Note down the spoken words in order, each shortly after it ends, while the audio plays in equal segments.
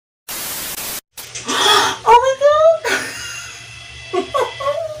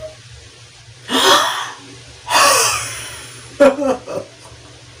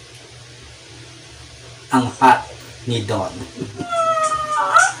ni Don.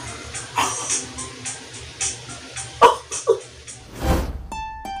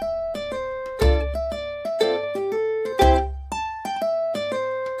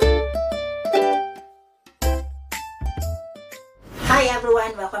 Hi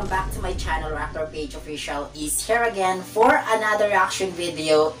everyone! Welcome back to my channel. Reactor Page Official is here again for another reaction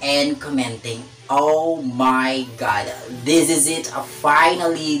video and commenting. Oh my god, this is it.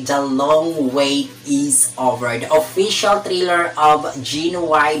 Finally, the long wait is over. The official trailer of Gino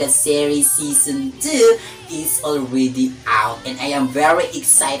Y, the series season 2 is already out and I am very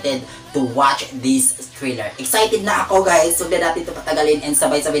excited to watch this trailer. Excited na ako guys, so natin ito patagalin and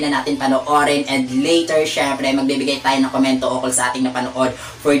sabay-sabay na natin panoorin, and later syempre magbibigay tayo ng komento ukol sa ating napanood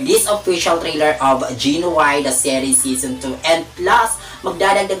for this official trailer of Gino Y, the series season 2, and plus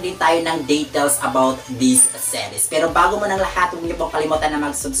magdadagdag din tayo ng details about this series. Pero bago mo ng lahat, huwag niyo pong kalimutan na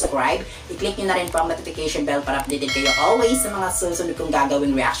mag-subscribe. I-click niyo na rin po ang notification bell para updated kayo always sa mga susunod kong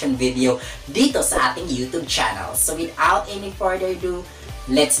gagawing reaction video dito sa ating YouTube channel. So without any further ado,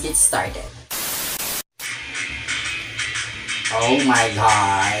 let's get started. Oh my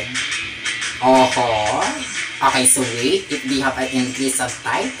god. Oh. Okay, so wait, if we have an English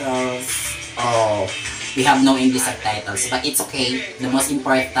subtitles. Oh, we have no English subtitles, but it's okay. The most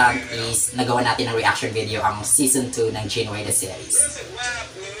important is nagawa natin ng reaction video ang season 2 ng Gino Y the series.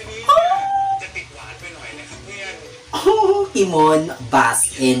 Oh, Timon,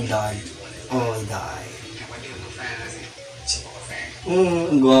 Bass, and Don. Oh my god.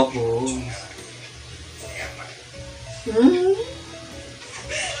 Ang gwapo.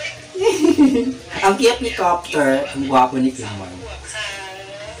 Ang cute ni Copter, ang gwapo ni Timon.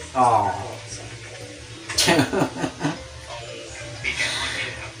 Oh.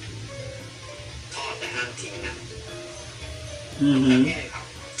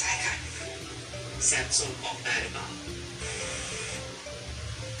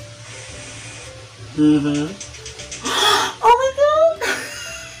 Oh my god!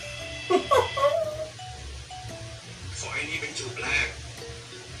 ขอให้นี่เป็นจูบแรก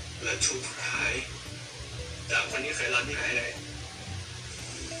และจูบสุดท้ายจากคนที่เคยรักที่ไหนเลย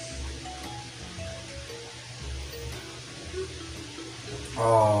อ๋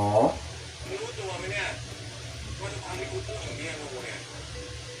อ รู้ตัวไหมเนี่ยว่าทุกครั้งที่กูพูดถึงเมียกูเนี่ย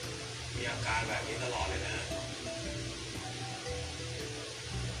มีอาการแบบนี้ตลอดเลยนะ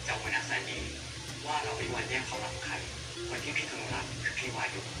จำไว้นะแซนดี้ว่าเราไม่วันแยกความรักใครวันที่พี่กำลังรักคือพี่วา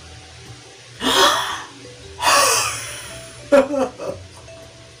ยุ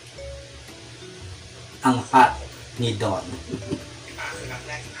ang hot ni Don. พี่ปาคือรักแ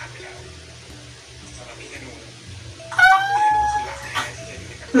รกที่ผ่านไปแล้วสำหรับพี่กระนูคือรักแท้ที่จะอยู่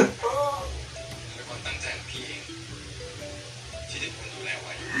ในกันและความตั้งใจของพี่เองที่จะควรดูแลไ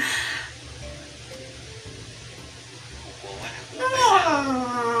ว้ผมกลัวว่าถ้ากูไป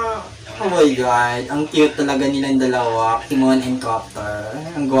Oh my god, ang cute talaga nilang dalawa, Timon and Copter.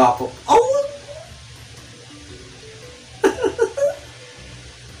 Ang gwapo. Oh!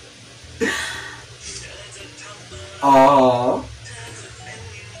 Oh.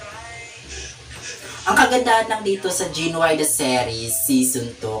 Ang kagandahan lang dito sa Gino Y the series season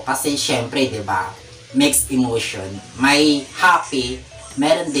 2 kasi syempre 'di ba? Mixed emotion. May happy,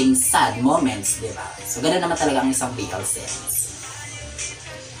 meron ding sad moments, 'di ba? So ganoon naman talaga ang isang BL series.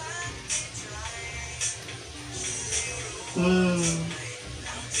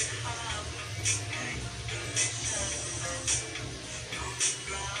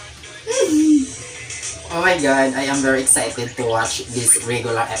 Oh my god, I am very excited to watch this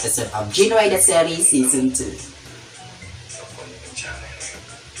regular episode of Gino Y the series season 2.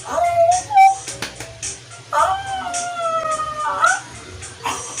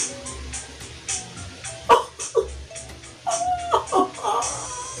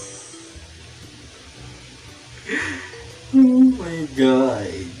 Oh my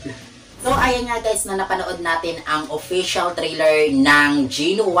god. So ayan nga guys, na napanood natin ang official trailer ng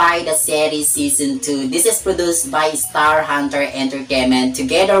Gino Y the series season 2. This is produced by Star Hunter Entertainment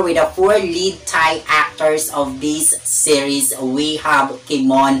together with the 4 lead Thai actors of this series. We have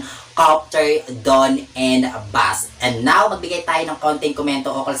Kimon, Copter, Don, and Bass. And now, magbigay tayo ng konting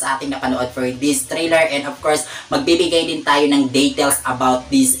komento ukol sa ating napanood for this trailer. And of course, magbibigay din tayo ng details about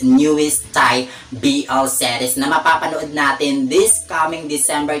this newest Thai BL series na mapapanood natin this coming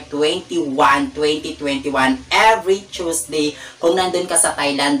December 21, 2021 every Tuesday. Kung nandun ka sa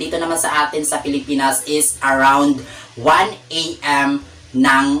Thailand, dito naman sa atin sa Pilipinas is around 1 AM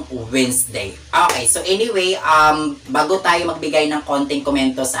ng Wednesday. Okay, so anyway, bago tayo magbigay ng konting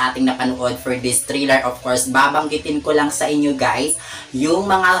komento sa ating napanood for this thriller, of course, babanggitin ko lang sa inyo guys, yung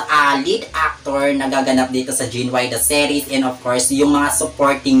mga lead actor na gaganap dito sa Jinway the series, and of course, yung mga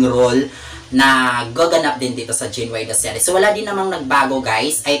supporting role na gaganap din dito sa Jinway the series. So wala din namang nagbago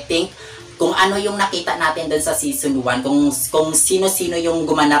guys. I think kung ano yung nakita natin dun sa season 1, kung sino-sino yung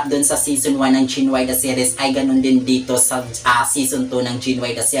gumanap dun sa season 1 ng Jinway the series, ay ganun din dito sa season 2 ng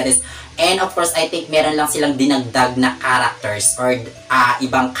Jinway the series. And of course, I think meron lang silang dinagdag na characters or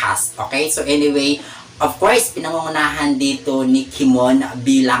ibang cast. Okay? So anyway, of course, pinangungunahan dito ni Kimon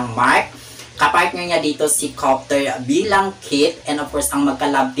bilang Mark. Kapartner niya dito si Copter bilang Kit, and of course ang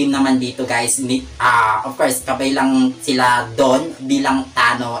magka-love team naman dito guys, of course kabilang sila Don bilang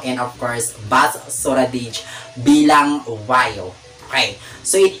Tano, and of course Baz Soradij bilang Wayo. Okay,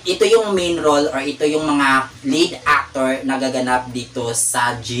 so ito yung main role or ito yung mga lead actor na gaganap dito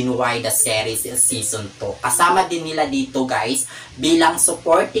sa Jinway the series season 2. Kasama din nila dito guys bilang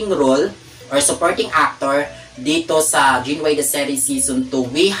supporting role or supporting actor dito sa Jinway the series season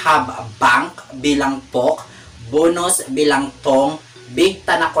 2, we have Bank bilang Pok, Bonus bilang Tong, Big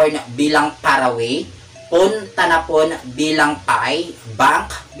Tanakorn bilang Paraway, Pon Tanapon bilang Pai,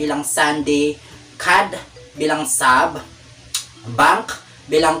 Bank bilang Sandy, Kad bilang Sab, Bank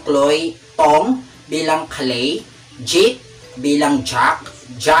bilang Chloe, Tong bilang Clay, Jit bilang Jack,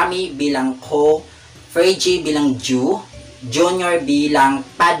 Jamie bilang Ko, Freji bilang Ju, Junior bilang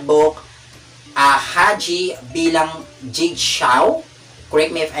Padbok, Haji bilang Jigshaw.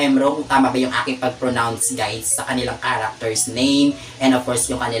 Correct me if I'm wrong, tama ba yung aking pag-pronounce guys sa kanilang character's name, and of course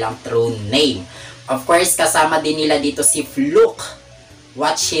yung kanilang true name. Of course kasama din nila dito si Fluke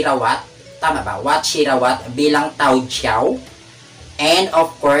Wachirawat, tama ba? Wachirawat bilang Tao Chiao. And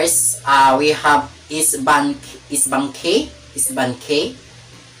of course we have Isbanke.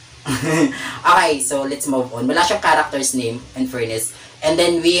 Okay, so let's move on. Wala siyang character's name in fairness. And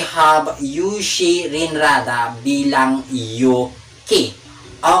then we have Yushi Rinrada bilang Yuki.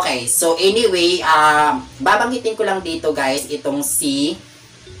 Okay, so anyway, babanggitin ko lang dito guys, itong si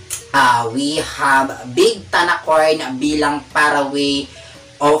we have Big Tanakorn bilang Paraway.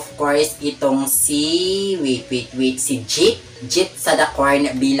 Of course, itong si si Jit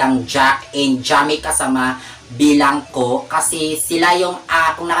Sadakorn bilang Jack, and Jamie kasama bilang Ko, kasi sila yung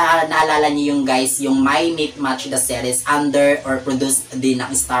kung naalala niyo yung guys, yung My Meet Match the series under or produced din ng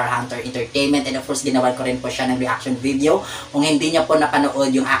Star Hunter Entertainment, and of course ginawan ko rin po siya ng reaction video. Kung hindi niyo po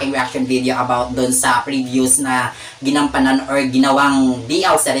napanood yung aking reaction video about doon sa previous na ginampanan or ginawang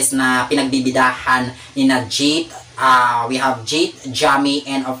DL series na pinagbibidahan ni na Jit, we have Jit, Jamie,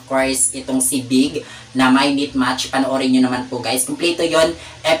 and of course itong si Big na My Meet Match. Panoorin nyo naman po guys. Kompleto yon,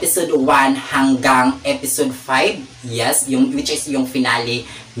 episode 1 hanggang episode 5. Yes, which is yung finale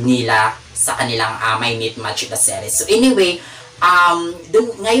nila sa kanilang My Meet Match the series. So anyway,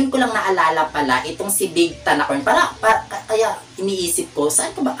 ngayon ko lang naalala pala itong si Big Tanakorn. Kaya iniisip ko,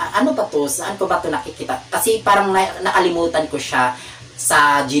 saan ko ba, ano ba to? Saan ko ba to nakikita? Kasi parang nakalimutan ko siya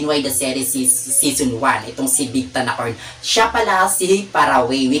sa Jinway the series season 1, itong si Big Tanakorn. Siya pala si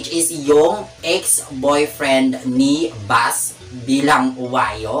Paraway, which is yung ex-boyfriend ni Baz bilang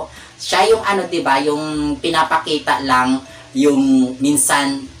Wayo. Siya yung diba, yung pinapakita lang yung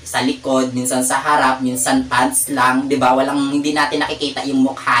minsan sa likod, minsan sa harap, minsan pants lang, diba? Hindi natin nakikita yung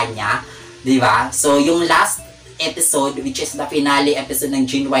mukha niya, diba? So yung last episode, which is the finale episode ng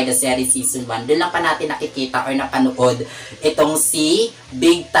Jinway the series season 1, doon lang pa natin nakikita or napanood itong si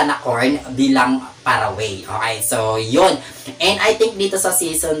Big Tanakorn bilang Paraway. Okay, so yun. And I think dito sa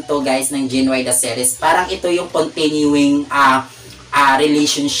season 2 guys ng Jinway the series, parang ito yung continuing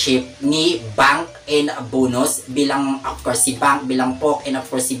relationship ni Bank and Bonus bilang, of course, si Bank bilang Pok, and of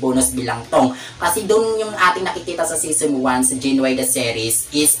course si Bonus bilang Tong. Kasi doon yung ating nakikita sa season 1 sa Jinway the series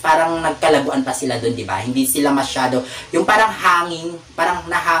is parang nagkalabuan pa sila doon, di ba? Hindi sila masyado yung parang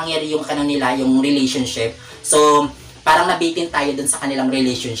nahangir yung kanila yung relationship. So parang nabitin tayo doon sa kanilang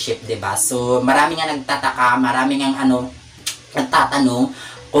relationship, di ba? So marami nga nagtataka, marami nga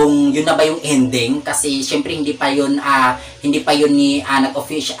nagtatanong kung yun na ba yung ending, kasi syempre hindi pa yun ni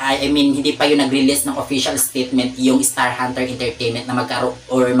nag-official, hindi pa yun nag-release ng official statement yung Star Hunter Entertainment na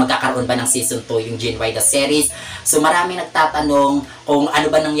magkakaroon ba ng season 2 yung Jinway the series. So marami nagtatanong kung ano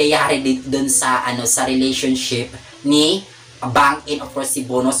ba nangyayari dun sa sa relationship ni Bank and of course si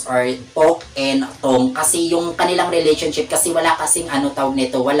Bonus or Pok and Tong, kasi yung kanilang relationship kasi wala kasing tawag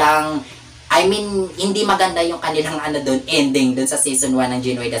nito, I mean, hindi maganda yung kanilang doon, ending doon sa season 1 ng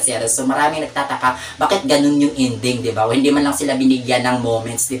Genoa the Series. So maraming nagtataka, bakit ganun yung ending, di ba? O hindi man lang sila binigyan ng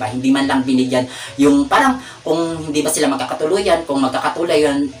moments, di ba? Hindi man lang binigyan yung parang kung hindi ba sila magkakatuluyan, kung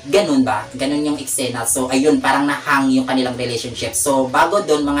magkakatuluyan, ganun ba? Ganun yung eksena. So ayun, parang nahang yung kanilang relationship. So bago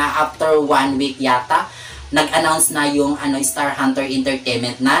doon, mga after 1 week yata, nag-announce na yung Star Hunter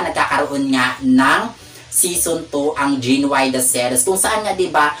Entertainment na nagkakaroon nga ng Season 2 ang Genoa the Series. Kung saan nga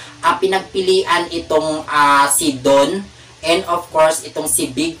 'di ba, pinagpilian itong si Don and of course itong si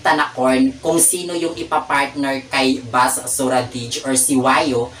Big Tanacorn kung sino yung ipapartner kay Bas Suradij or si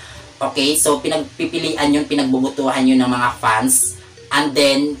Wayo. Okay, so pinagpipilian yun, pinagbubutuhan yun ng mga fans. And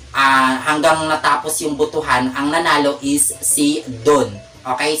then hanggang natapos yung butuhan, ang nanalo is si Don.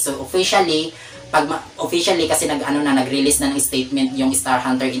 Okay, so officially kasi nag-release na ng statement yung Star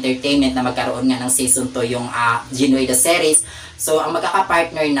Hunter Entertainment na magkaroon nga ng season 2 yung Genoa the Series. So ang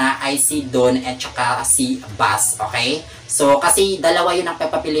magkaka-partner na ay si Don at saka si Bas, okay? So kasi dalawa yun ang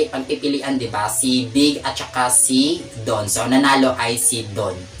pagpipilian, 'di ba? Si Big at saka si Don. So nanalo ay si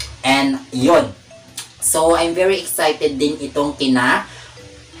Don. And yun. So I'm very excited din itong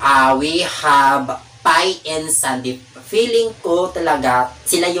we have Pai and Sandy. Feeling ko talaga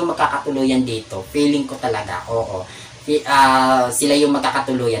sila yung magkakatuluyan dito. Feeling ko talaga, oo. Sila yung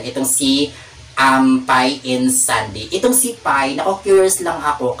magkakatuluyan. Itong si Pai and Sandy. Itong si Pai, curious lang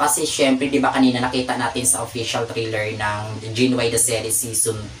ako kasi syempre, di ba kanina nakita natin sa official trailer ng Genoa the Series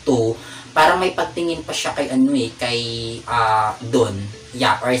Season 2, parang may pagtingin pa siya kay kay Don.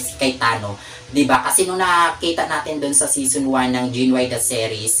 Yeah, or kay Tano. Di ba? Kasi nung nakita natin doon sa Season 1 ng Genoa the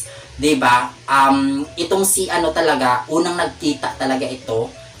Series, 'di ba? Itong si talaga, unang nagkita talaga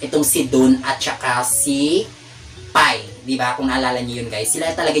itong si Don at saka si Pai, 'di ba? Kung naalala niyo 'yun, guys.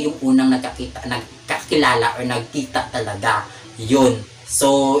 Sila talaga yung unang nagkakilala or nagkita talaga. 'Yun.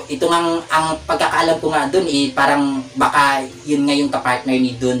 So, ito ang pagkakaalam ko nga doon parang baka 'yun nga yung kapartner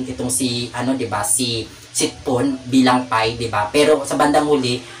ni Don, itong si 'di ba? Si Sitpon bilang Pai, 'di ba? Pero sa bandang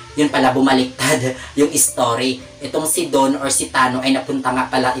huli, yun pala, bumaliktad yung story. Itong si Don or si Tano ay napunta nga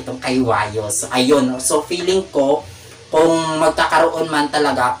pala itong kay Wayo. So, ayun. So, feeling ko, kung magkakaroon man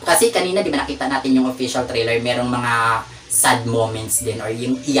talaga, kasi kanina, di ba nakita natin yung official trailer, merong mga sad moments din or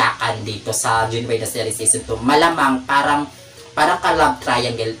yung iyakan dito sa Genoa the Series Season 2. Malamang, parang ka-love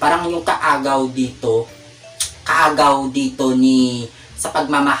triangle. Parang yung kaagaw dito sa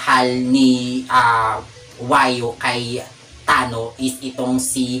pagmamahal ni Wayo kay Tano is itong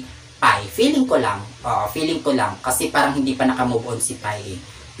si Pai. Feeling ko lang kasi parang hindi pa naka-move on si Pai,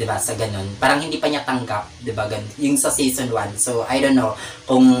 'di ba? Sa ganun. Parang hindi pa niya tanggap, 'di ba? Ganun. Yung sa season 1. So I don't know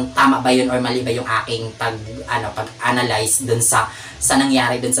kung tama ba 'yun or mali ba yung aking pag-analyze dun sa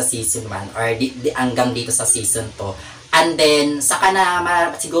nangyari dun sa season 1 or hanggang dito sa season 2. And then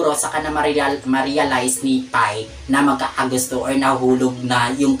siguro saka na ma-realize ni Pai na magkakagusto or nahulog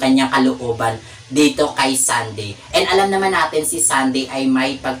na yung kanyang kalooban dito kay Sandy. And alam naman natin si Sandy ay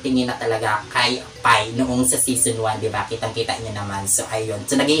may pagtingin na talaga kay Pai noong sa season 1, di ba? Kitang-kita niyo naman. So ayun.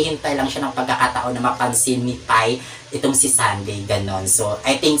 So naghihintay lang siya ng pagkakataon na mapansin ni Pai itong si Sandy, ganon. So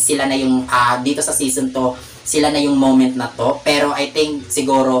I think sila na yung dito sa season 2, sila na yung moment na to. Pero I think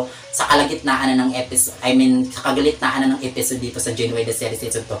siguro sa kalagitnaan na ng episode, sa kagalitnaan na ng episode dito sa Genoa the Series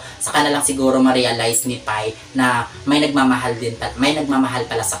Season 2, saka na lang siguro ma-realize ni Pai na may nagmamahal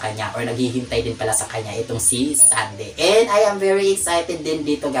pala sa kanya or naghihintay din pala sa kanya itong si Sandy. And I am very excited din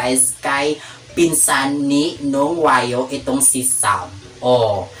dito, guys, kay pinsan ni Nong Wayo, itong si Sam.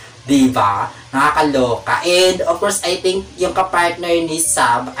 Oh, diba? Nakakaloka. And of course, I think yung kapartner ni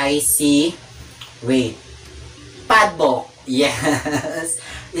Sam ay si Padbo. Yes.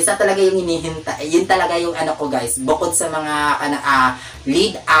 Isa talaga yung hinihintay. Yun talaga yung ko, guys. Bukod sa mga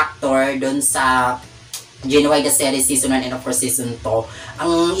lead actor doon sa Genoa the Series Season 1 and of course Season 2,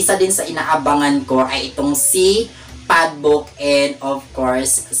 ang isa din sa inaabangan ko ay itong si Padbook and of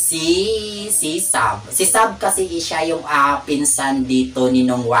course si Sab. Si Sab kasi siya yung pinsan dito ni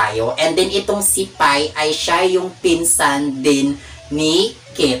Nong Wayo. And then itong si Pai ay siya yung pinsan din ni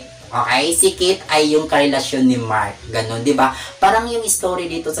Kit. Okay? Si Kit ay yung karelasyon ni Mark. Ganon, di ba? Parang yung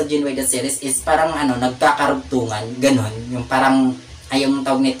story dito sa Genoa the Series is parang nagkakarugtungan. Ganon. Yung parang, yung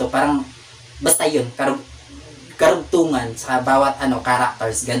tawag nito, parang, basta yun, karugtungan sa bawat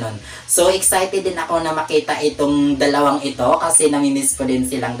characters, ganon. So excited din ako na makita itong dalawang ito kasi namimiss ko din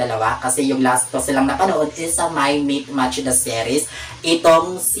silang dalawa kasi yung last ko silang napanood is sa My Meet Match the Series,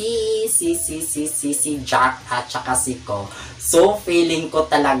 itong si Jack at saka si Ko. So feeling ko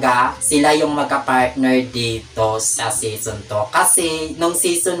talaga sila yung magka-partner dito sa season 2 kasi nung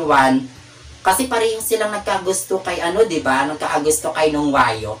season 1 Kasi parehong silang nagkagusto kay ano, 'di ba? Nagkakagusto kay Nung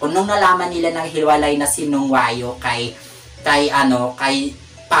Wayo. Kung nung nalaman nila na hiwalay na si Nung Wayo kay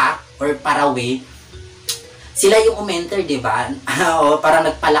Pa or Parawe, sila yung umenter, 'di ba? O para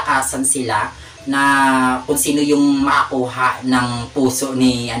nagpalakasan sila na kung sino yung makakuha ng puso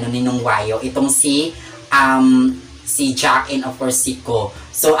ni Nung Wayo. Itong si Jack and of course si Ko.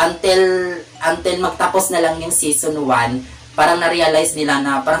 So until magtapos na lang yung season 1, parang na-realize nila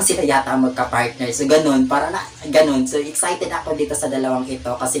na parang sila yata magka-partner. So, ganun. Ganun. So, excited ako dito sa dalawang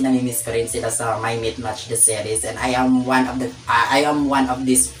ito kasi namimiss ko rin sila sa My Meet Match the series. And I am one of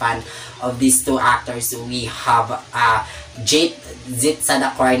this fan of these two actors. We have Zit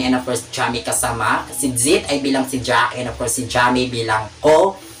Sadakorn and of course Jamie kasama. Si Zit ay bilang si Jack and of course si Jamie bilang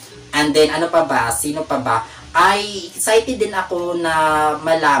Ko. And then, ano pa ba? Sino pa ba? Ay excited din ako na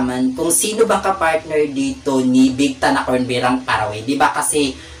malaman kung sino bang ka-partner dito ni Big Tanakorn birang Parawe. Di ba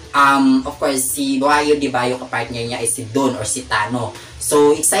kasi of course si Wayo, di ba, yung ka-partner niya is si Don or si Tano.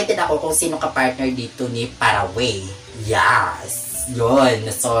 So excited ako kung sino ka-partner dito ni Parawe. Yes. Yun.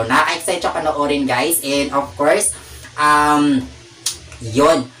 So nakaka-excite siya panoorin, guys. And of course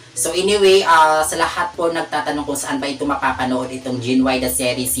yun. So anyway, sa lahat po nagtatanong kung saan ba ito mapapanood, itong Jinway the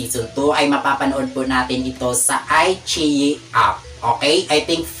Series Season 2 ay mapapanood po natin ito sa iQIYI app. Okay? I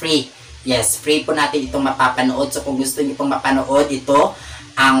think free. Yes, free po natin itong mapapanood. So kung gusto niyo pong mapanood ito,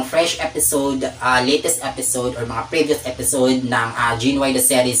 ang fresh episode, latest episode or mga previous episode ng Jinway the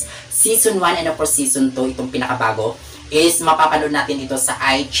Series Season 1 and of course Season 2, itong pinakabago, is mapapanood natin ito sa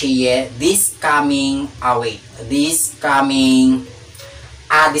iQIYI this coming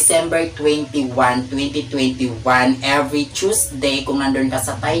December 21, 2021, every Tuesday kung nandun ka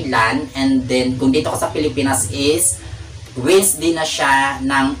sa Thailand, and then kung dito ka sa Pilipinas is Wednesday na siya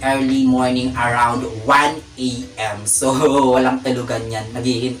ng early morning around 1 AM. So walang tulugan yan,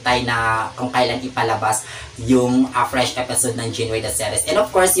 naghihintay na kung kailan ipalabas yung fresh episode ng Jinway the Series. And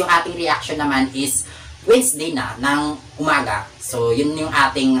of course yung ating reaction naman is Wednesday na ng umaga. So, yun yung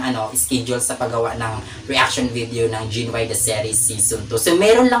ating schedule sa paggawa ng reaction video ng Jinway the Series Season 2. So,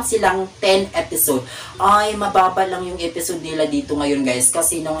 meron lang silang 10 episode. Ay, mababa lang yung episode nila dito ngayon, guys.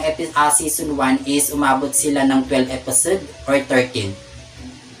 Kasi nung Season 1 is umabot sila ng 12 episode or 13.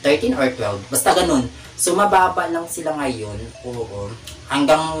 13 or 12. Basta ganun. So, mababa lang sila ngayon. Oo.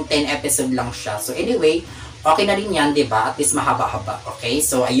 Hanggang 10 episode lang siya. So, anyway, okay na rin yan, diba? At least mahaba-haba. Okay?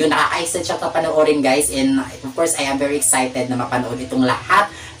 So, ayun, nakaka-excite siya panoorin, guys. And, of course, I am very excited na mapanood itong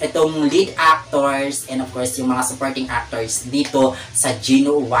lahat. Itong lead actors and, of course, yung mga supporting actors dito sa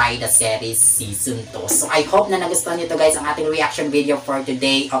Jinway the Series Season 2. So, I hope na nagustuhan nito, guys, ang ating reaction video for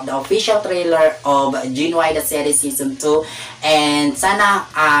today of the official trailer of Jinway the Series Season 2. And, sana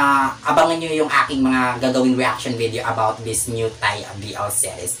abangan nyo yung aking mga gagawing reaction video about this new Thai BL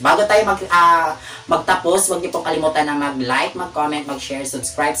series. Bago tayo magtapos, huwag niyo pong kalimutan na mag-like, mag-comment, mag-share,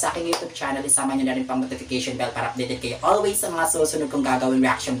 subscribe sa aking YouTube channel. Isama niyo na rin pang notification bell para updated kayo always sa mga susunod kong gagawin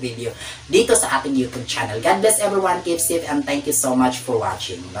reaction video dito sa ating YouTube channel. God bless everyone, keep safe, and thank you so much for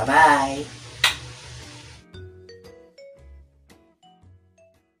watching. Bye-bye!